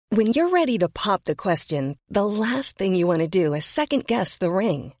When you're ready to pop the question, the last thing you want to do is second-guess the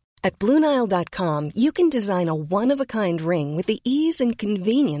ring. At BlueNile.com, you can design a one-of-a-kind ring with the ease and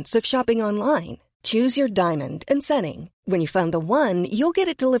convenience of shopping online. Choose your diamond and setting. When you find the one, you'll get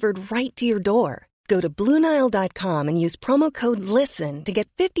it delivered right to your door. Go to BlueNile.com and use promo code LISTEN to get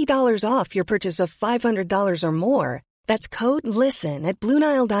 $50 off your purchase of $500 or more. That's code LISTEN at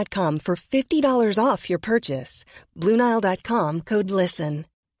BlueNile.com for $50 off your purchase. BlueNile.com, code LISTEN.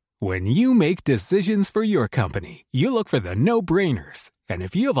 When you make decisions for your company, you look for the no-brainers. And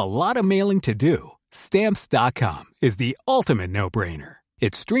if you have a lot of mailing to do, Stamps.com is the ultimate no-brainer.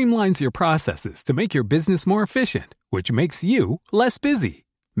 It streamlines your processes to make your business more efficient, which makes you less busy.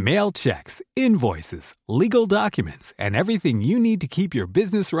 Mail checks, invoices, legal documents, and everything you need to keep your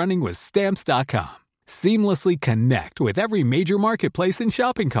business running with Stamps.com. Seamlessly connect with every major marketplace and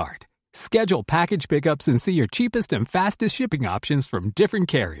shopping cart. Schedule package pickups and see your cheapest and fastest shipping options from different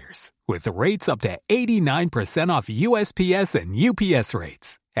carriers. With rates up to 89% off USPS and UPS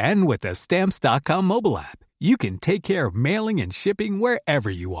rates. And with the Stamps.com mobile app, you can take care of mailing and shipping wherever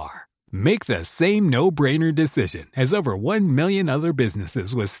you are. Make the same no-brainer decision as over 1 million other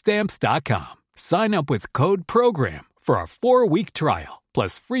businesses with Stamps.com. Sign up with code PROGRAM for a 4-week trial,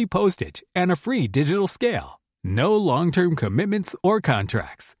 plus free postage and a free digital scale. No long-term commitments or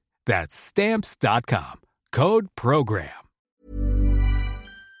contracts. That's Stamps.com. Code PROGRAM.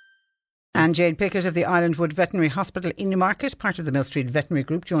 And Jane Pickett of the Islandwood Veterinary Hospital in Newmarket, part of the Mill Street Veterinary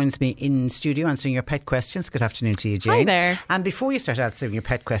Group, joins me in studio answering your pet questions. Good afternoon to you, Jane. Hi there. And before you start answering your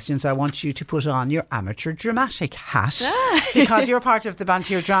pet questions, I want you to put on your amateur dramatic hat because you're part of the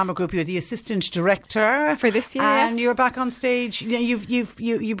Bantier Drama Group. You're the assistant director for this year, and yes. You're back on stage. You've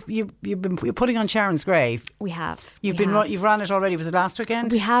been putting on Sharon's Grave. We have. You've run it already. Was it last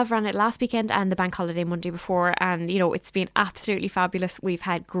weekend? We have run it last weekend and the bank holiday Monday before, and it's been absolutely fabulous. We've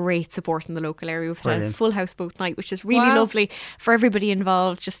had great support in the local area. We've had a full house boat night, which is really lovely for everybody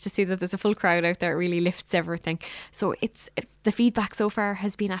involved, just to see that there's a full crowd out there. It really lifts everything. So the feedback so far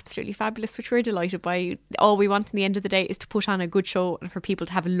has been absolutely fabulous, which we're delighted by. All we want in the end of the day is to put on a good show and for people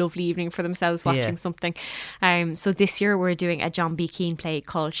to have a lovely evening for themselves watching something. So this year we're doing a John B. Keane play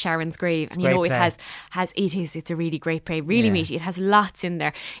called Sharon's Grave, and it's a really great play, really meaty. It has lots in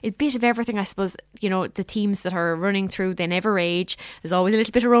there, a bit of everything, I suppose. The themes that are running through, they never age. There's always a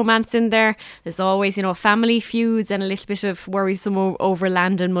little bit of romance in there. There's always family feuds and a little bit of worrisome over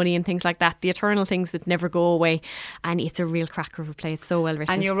land and money and things like that, the eternal things that never go away. And it's a real cracker of a play. It's so well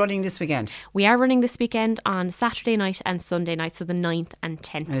written. And you're running this weekend? We are running this weekend on Saturday night and Sunday night, so the 9th and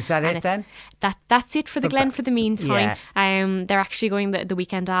 10th. And is that it then? That's it for the Glen for the meantime. They're actually going the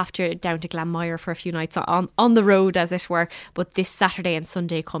weekend after down to Glanmire for a few nights on the road, as it were. But this Saturday and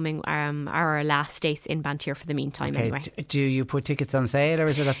Sunday coming are our last dates in Bantier for the meantime. Okay. Anyway. Do you put tickets on sale or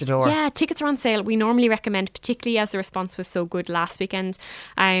is it at the door? Yeah, tickets are on sale. We normally recommend, particularly as the response was so good last weekend,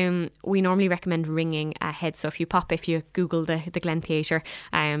 we normally recommend ringing ahead. So if you Google the Glen Theatre,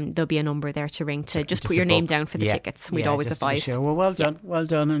 there'll be a number there to ring to just put your name down for the tickets. We'd always advise. Sure. Well done. Well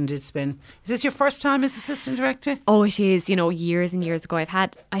done. And is this your first time as assistant director? Oh, it is. Years and years ago. I've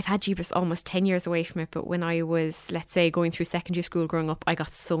had Jeepers almost 10 years away from it, but when I was, let's say, going through secondary school growing up, I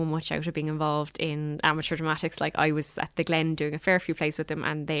got so much out of being involved in amateur dramatics. Like, I was at the Glen doing a fair few plays with them,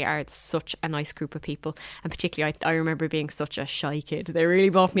 and they are such a nice group of people. And particularly I remember being such a shy kid. They really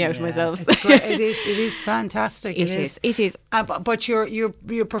brought me out of myself. It is fantastic. It is. But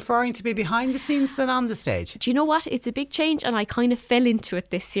you're preferring to be behind the scenes than on the stage. Do you know what? It's a big change, and I kind of fell into it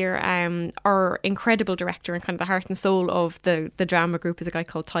this year. Our incredible director and kind of the heart and soul of the drama group is a guy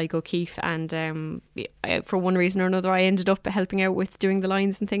called Tygo O'Keefe, and for one reason or another I ended up helping out with doing the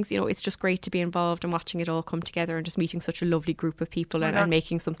lines and things. It's just great to be involved and watching it all come together and just meeting such a lovely group of people and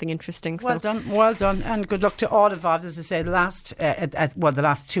making something interesting. Well done, and good luck to all involved. As I say, the last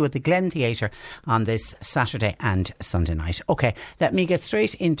two at the Glen Theatre on this Saturday and Sunday night. Okay, let me get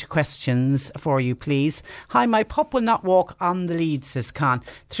straight into questions for you, please. Hi, my pup will not walk on the lead, says Con.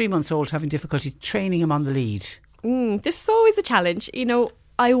 3 months old, having difficulty training him on the lead. This is always a challenge.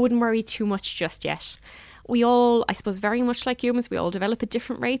 I wouldn't worry too much just yet. We all, I suppose, very much like humans, we all develop at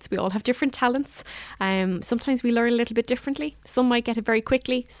different rates. We all have different talents. Sometimes we learn a little bit differently. Some might get it very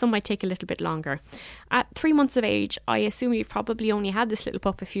quickly. Some might take a little bit longer. At 3 months of age, I assume you've probably only had this little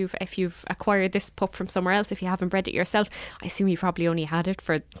pup. If you've acquired this pup from somewhere else, if you haven't bred it yourself, I assume you probably only had it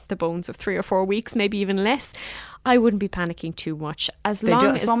for the bones of 3 or 4 weeks, maybe even less. I wouldn't be panicking too much.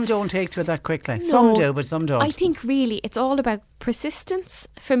 Some don't take to it that quickly. No, some do, but some don't. I think really it's all about persistence,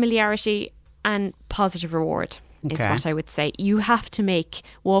 familiarity, and positive reward. is what I would say. You have to make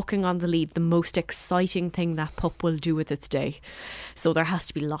walking on the lead the most exciting thing that pup will do with its day. So there has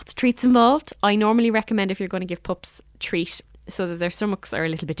to be lots of treats involved. I normally recommend, if you're going to give pups treat, so that their stomachs are a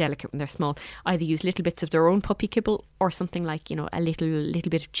little bit delicate when they're small, either use little bits of their own puppy kibble or something like, a little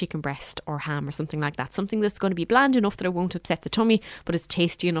bit of chicken breast or ham or something like that. Something that's going to be bland enough that it won't upset the tummy, but it's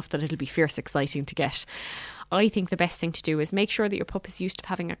tasty enough that it'll be fierce exciting to get. I think the best thing to do is make sure that your pup is used to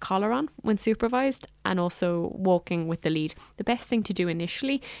having a collar on when supervised and also walking with the lead. The best thing to do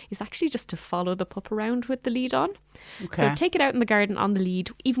initially is actually just to follow the pup around with the lead on. Okay. So take it out in the garden on the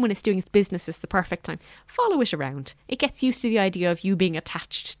lead, even when it's doing its business, is the perfect time. Follow it around. It gets used to the idea of you being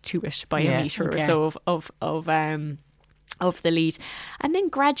attached to it by a metre or so of the lead. And then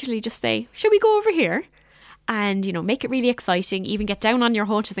gradually just say, should we go over here? And, make it really exciting, even get down on your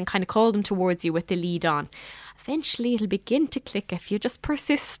haunches and kind of call them towards you with the lead on. Eventually it'll begin to click if you just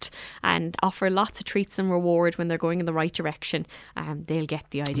persist and offer lots of treats and reward when they're going in the right direction. They'll get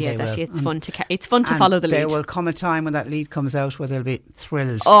the idea that it's fun to follow the lead. There will come a time when that lead comes out where they'll be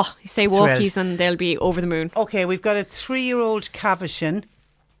thrilled. Oh, you say walkies and they'll be over the moon. Okay, we've got a 3-year-old Cavachon.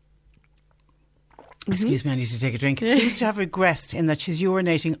 Excuse me, I need to take a drink. It seems to have regressed in that she's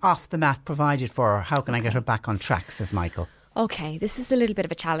urinating off the mat provided for her. How can I get her back on track, says Michael. Okay, this is a little bit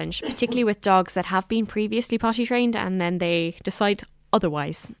of a challenge, particularly with dogs that have been previously potty trained and then they decide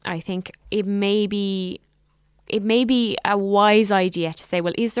otherwise. I think it may be a wise idea to say,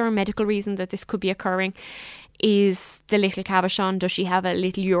 well, is there a medical reason that this could be occurring? Is the little Cavachon, does she have a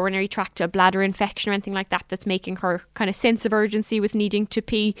little urinary tract, a bladder infection or anything like that that's making her kind of sense of urgency with needing to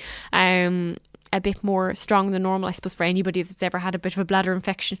pee a bit more strong than normal? I suppose for anybody that's ever had a bit of a bladder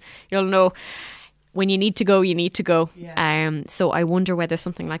infection, you'll know when you need to go, you need to go. Yeah. So I wonder whether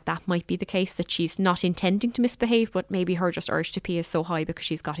something like that might be the case, that she's not intending to misbehave, but maybe her just urge to pee is so high because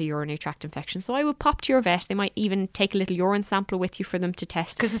she's got a urinary tract infection. So I would pop to your vet. They might even take a little urine sample with you for them to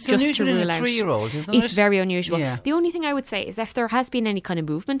test. Because it's unusual in a 3-year-old, isn't it? It's very unusual. Yeah. The only thing I would say is if there has been any kind of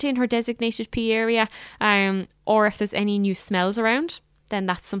movement in her designated pee area, or if there's any new smells around, then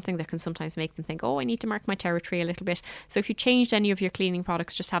that's something that can sometimes make them think, I need to mark my territory a little bit. So if you changed any of your cleaning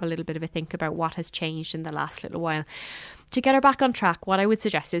products, just have a little bit of a think about what has changed in the last little while. To get her back on track, what I would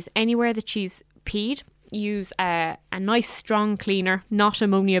suggest is anywhere that she's peed, use a nice strong cleaner, not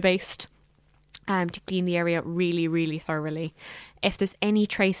ammonia based, to clean the area really, really thoroughly. If there's any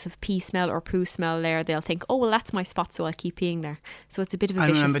trace of pee smell or poo smell there, they'll think, that's my spot, so I'll keep peeing there. So it's a bit of a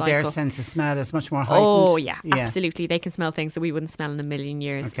vicious cycle. I remember their sense of smell is much more heightened. Oh, yeah, absolutely. They can smell things that we wouldn't smell in a million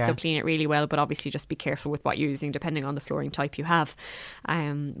years. Okay. So clean it really well, but obviously just be careful with what you're using, depending on the flooring type you have.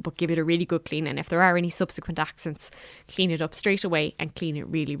 But give it a really good clean. And if there are any subsequent accents, clean it up straight away and clean it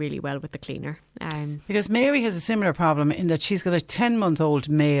really, really well with the cleaner. Because Mary has a similar problem in that she's got a 10-month-old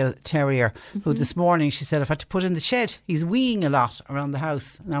male terrier who this morning she said, I've had to put in the shed. He's weeing a lot around the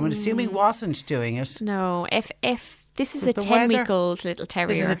house. Now I'm assuming he wasn't doing it. No, if this is a 10-week-old little terrier.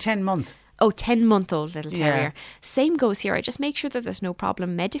 This is a 10-month. 10-month-old little terrier. Same goes here. I just make sure that there's no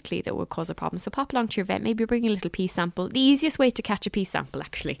problem medically that would cause a problem. So pop along to your vet, maybe bring a little pee sample. The easiest way to catch a pee sample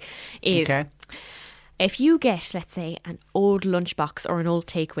actually is if you get, let's say, an old lunchbox or an old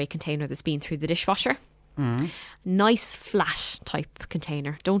takeaway container that's been through the dishwasher. Nice flat type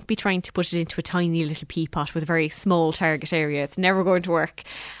container. Don't be trying to put it into a tiny little pea pot with a very small target area. It's never going to work.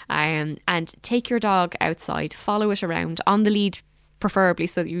 And take your dog outside, follow it around on the lead, preferably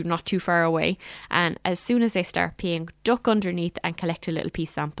so that you're not too far away. And as soon as they start peeing, duck underneath and collect a little pee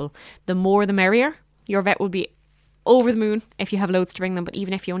sample. The more the merrier. Your vet will be over the moon if you have loads to bring them, but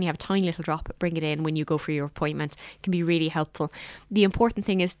even if you only have a tiny little drop, bring it in when you go for your appointment. It can be really helpful. The important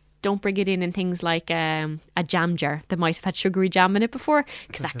thing is don't bring it in things like a jam jar that might have had sugary jam in it before,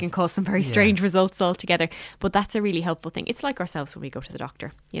 because that can cause some very strange results altogether. But that's a really helpful thing. It's like ourselves when we go to the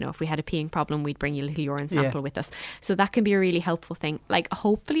doctor. If we had a peeing problem, we'd bring you a little urine sample with us. So that can be a really helpful thing. Like,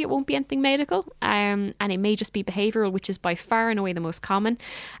 hopefully it won't be anything medical, and it may just be behavioural, which is by far and away the most common.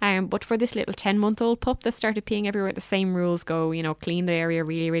 But for this little 10-month-old pup that started peeing everywhere, the same rules go. Clean the area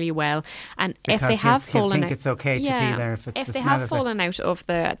really, really well. And because if they have fallen out, it's okay to pee there if they have fallen out of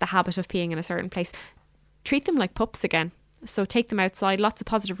the habit of peeing in a certain place, treat them like pups again. So take them outside, lots of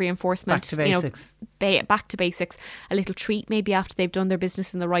positive reinforcement. Back to basics. Back to basics. A little treat maybe after they've done their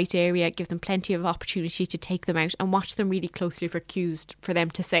business in the right area. Give them plenty of opportunity to take them out and watch them really closely for cues for them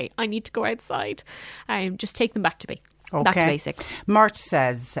to say, I need to go outside. Just take them back to be. Okay. Back to basics. Mert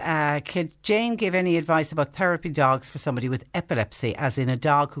says, could Jane give any advice about therapy dogs for somebody with epilepsy, as in a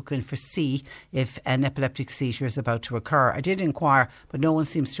dog who can foresee if an epileptic seizure is about to occur? I did inquire, but no one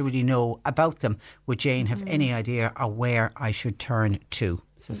seems to really know about them. Would Jane have any idea or where I should turn to?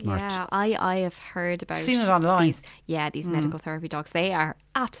 Says Mert. Yeah, I have heard about Seen it online. These medical therapy dogs. They are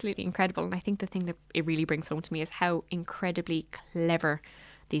absolutely incredible. And I think the thing that it really brings home to me is how incredibly clever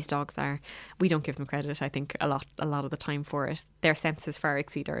these dogs are. We don't give them credit, I think, a lot of the time for it. Their senses far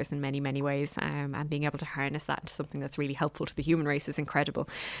exceed ours in many, many ways, and being able to harness that into something that's really helpful to the human race is incredible.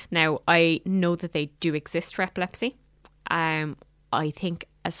 Now, I know that they do exist for epilepsy. I think,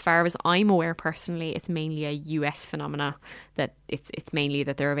 as far as I'm aware personally, it's mainly a US phenomena, that it's mainly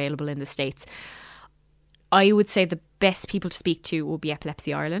that they're available in the States. I would say the best people to speak to will be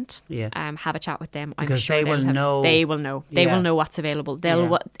Epilepsy Ireland. Yeah. Have a chat with them. Because I'm sure they will know. They will know. They Yeah. will know what's available.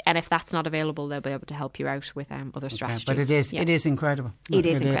 Yeah. And if that's not available, they'll be able to help you out with other strategies. But it is incredible. It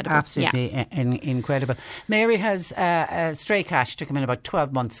is incredible. Absolutely incredible. Mary has a stray cat. She took him in about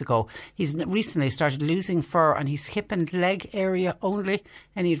 12 months ago. He's recently started losing fur on his hip and leg area only.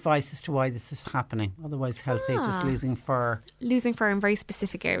 Any advice as to why this is happening? Otherwise healthy, just losing fur. Losing fur in very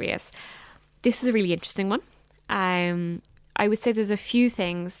specific areas. This is a really interesting one. I would say there's a few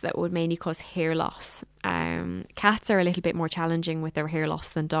things that would mainly cause hair loss. Cats are a little bit more challenging with their hair loss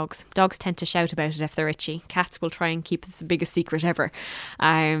than dogs. Dogs tend to shout about it if they're itchy. Cats will try and keep it the biggest secret ever.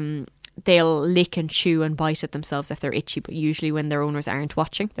 They'll lick and chew and bite at themselves if they're itchy, but usually when their owners aren't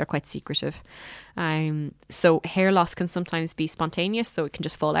watching, they're quite secretive. So hair loss can sometimes be spontaneous, so it can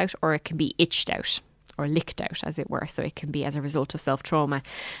just fall out, or it can be itched out, or licked out, as it were. So it can be as a result of self-trauma.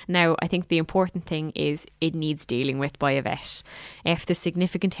 Now, I think the important thing is it needs dealing with by a vet. If there's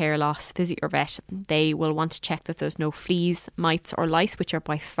significant hair loss, visit your vet. They will want to check that there's no fleas, mites or lice, which are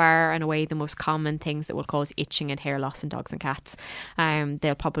by far and away the most common things that will cause itching and hair loss in dogs and cats.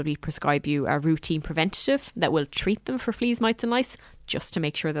 They'll probably prescribe you a routine preventative that will treat them for fleas, mites and lice, just to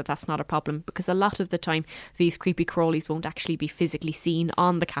make sure that that's not a problem, because a lot of the time these creepy crawlies won't actually be physically seen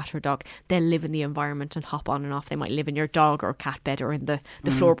on the cat or dog. They'll live in the environment and hop on and off. They might live in your dog or cat bed or in the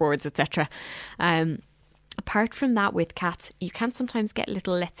floorboards, etc. Apart from that, with cats, you can sometimes get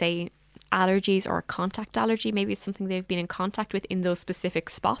little, let's say, allergies or a contact allergy. Maybe it's something they've been in contact with in those specific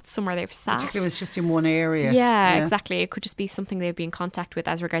spots, somewhere they've sat. Particularly if it's just in one area. Yeah, exactly. It could just be something they've been in contact with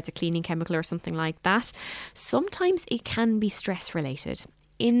as regards a cleaning chemical or something like that. Sometimes it can be stress related.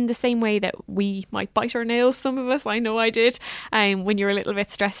 In the same way that we might bite our nails, some of us, I know I did, when you're a little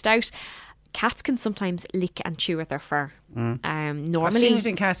bit stressed out. Cats can sometimes lick and chew at their fur. Normally, I've seen it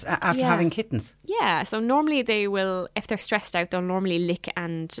in cats after having kittens. Yeah, so normally they will, if they're stressed out, they'll normally lick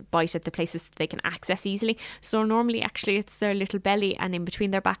and bite at the places that they can access easily. So normally, actually, it's their little belly and in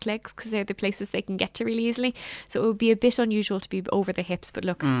between their back legs, because they're the places they can get to really easily. So it would be a bit unusual to be over the hips. But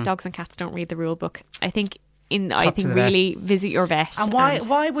look, dogs and cats don't read the rule book. I think really visit your vet. And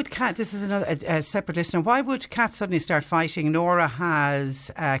why would cat? This is a separate listener. Why would cats suddenly start fighting? Nora has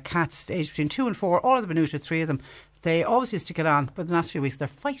cats aged between 2 and 4. All of them are neutered, 3 of them. They always used to get on, but in the last few weeks they're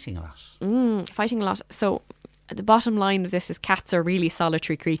fighting a lot. Fighting a lot. So the bottom line of this is cats are really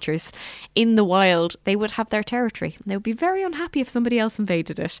solitary creatures. In the wild, they would have their territory. They would be very unhappy if somebody else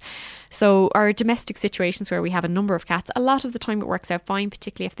invaded it. So our domestic situations where we have a number of cats, a lot of the time it works out fine,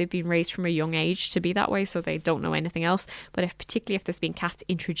 particularly if they've been raised from a young age to be that way, so they don't know anything else. But particularly if there's been cats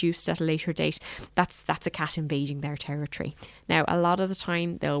introduced at a later date, that's a cat invading their territory. Now, a lot of the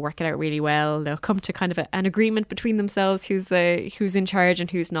time they'll work it out really well. They'll come to kind of an agreement between themselves who's in charge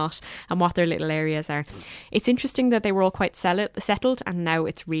and who's not, and what their little areas are. It's interesting that they were all quite settled, and now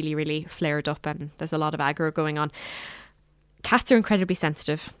it's really, really flared up and there's a lot of aggro going on. Cats are incredibly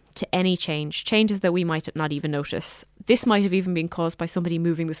sensitive to any changes that we might not even notice. This might have even been caused by somebody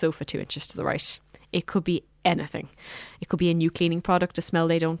moving the sofa 2 inches to the right. It could be anything. It could be a new cleaning product, a smell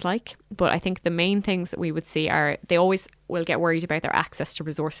they don't like. But I think the main things that we would see are they always will get worried about their access to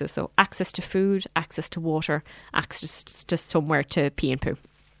resources. So access to food, access to water, access to somewhere to pee and poo.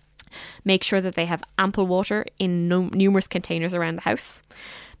 Make sure that they have ample water in numerous containers around the house.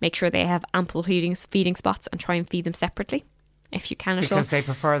 Make sure they have ample feeding spots and try and feed them separately if you can at all. Because they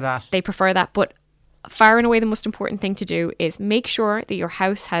prefer that. They prefer that, but far and away the most important thing to do is make sure that your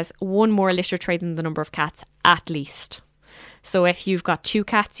house has one more litter tray than the number of cats at least. So if you've got 2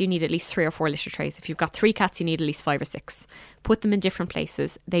 cats, you need at least 3 or 4 litter trays. If you've got 3 cats, you need at least 5 or 6. Put them in different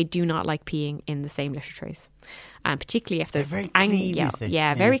places. They do not like peeing in the same litter trays. And particularly if there's very clean,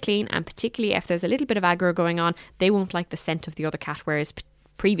 very clean. And particularly if there's a little bit of aggro going on, they won't like the scent of the other cat, whereas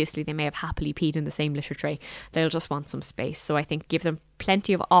previously they may have happily peed in the same litter tray. They'll just want some space. So I think give them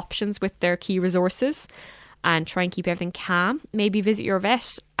plenty of options with their key resources. and try and keep everything calm. Maybe visit your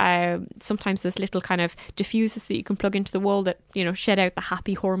vet. Sometimes there's little kind of diffusers that you can plug into the wall that, you know, shed out the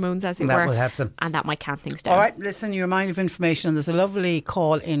happy hormones, as it were. That will help them. And that might calm things down. All right, listen, you're reminded of information. And there's a lovely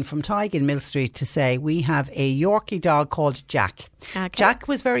call in from Tig in Mill Street to say we have a Yorkie dog called Jack. Okay. Jack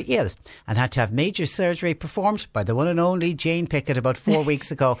was very ill and had to have major surgery performed by the one and only Jane Pickett about 4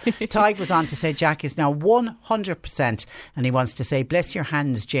 weeks ago. Tig was on to say Jack is now 100%, and he wants to say, bless your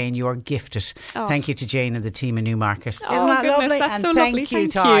hands, Jane, you're gifted. Oh. Thank you to Jane and the team in Newmarket. Oh, Isn't that goodness, lovely? that's And so thank lovely. you,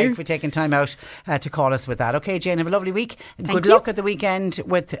 Thank Tig, you. for taking time out to call us with that. Okay, Jane, have a lovely week. Good you. luck at the weekend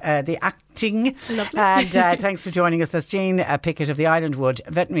with the acting. Lovely. And thanks for joining us. That's Jane Pickett of the Islandwood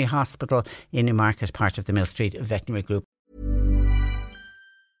Veterinary Hospital in Newmarket, part of the Mill Street Veterinary Group.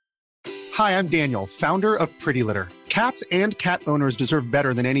 Hi, I'm Daniel, founder of Pretty Litter. Cats and cat owners deserve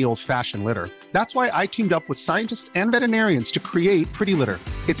better than any old-fashioned litter. That's why I teamed up with scientists and veterinarians to create Pretty Litter.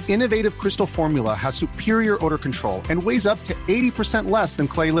 Its innovative crystal formula has superior odor control and weighs up to 80% less than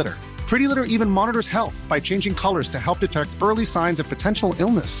clay litter. Pretty Litter even monitors health by changing colors to help detect early signs of potential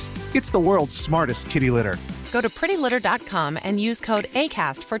illness. It's the world's smartest kitty litter. Go to prettylitter.com and use code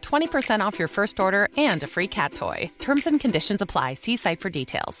ACAST for 20% off your first order and a free cat toy. Terms and conditions apply. See site for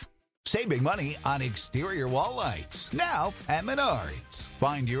details. Saving money on exterior wall lights. Now at Menards.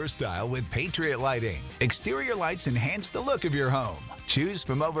 Find your style with Patriot Lighting. Exterior lights enhance the look of your home. Choose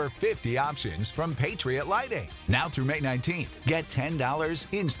from over 50 options from Patriot Lighting. Now through May 19th, get $10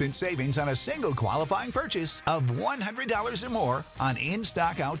 instant savings on a single qualifying purchase of $100 or more on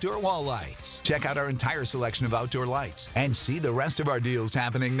in-stock outdoor wall lights. Check out our entire selection of outdoor lights and see the rest of our deals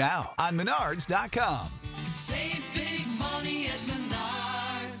happening now on Menards.com. Save big money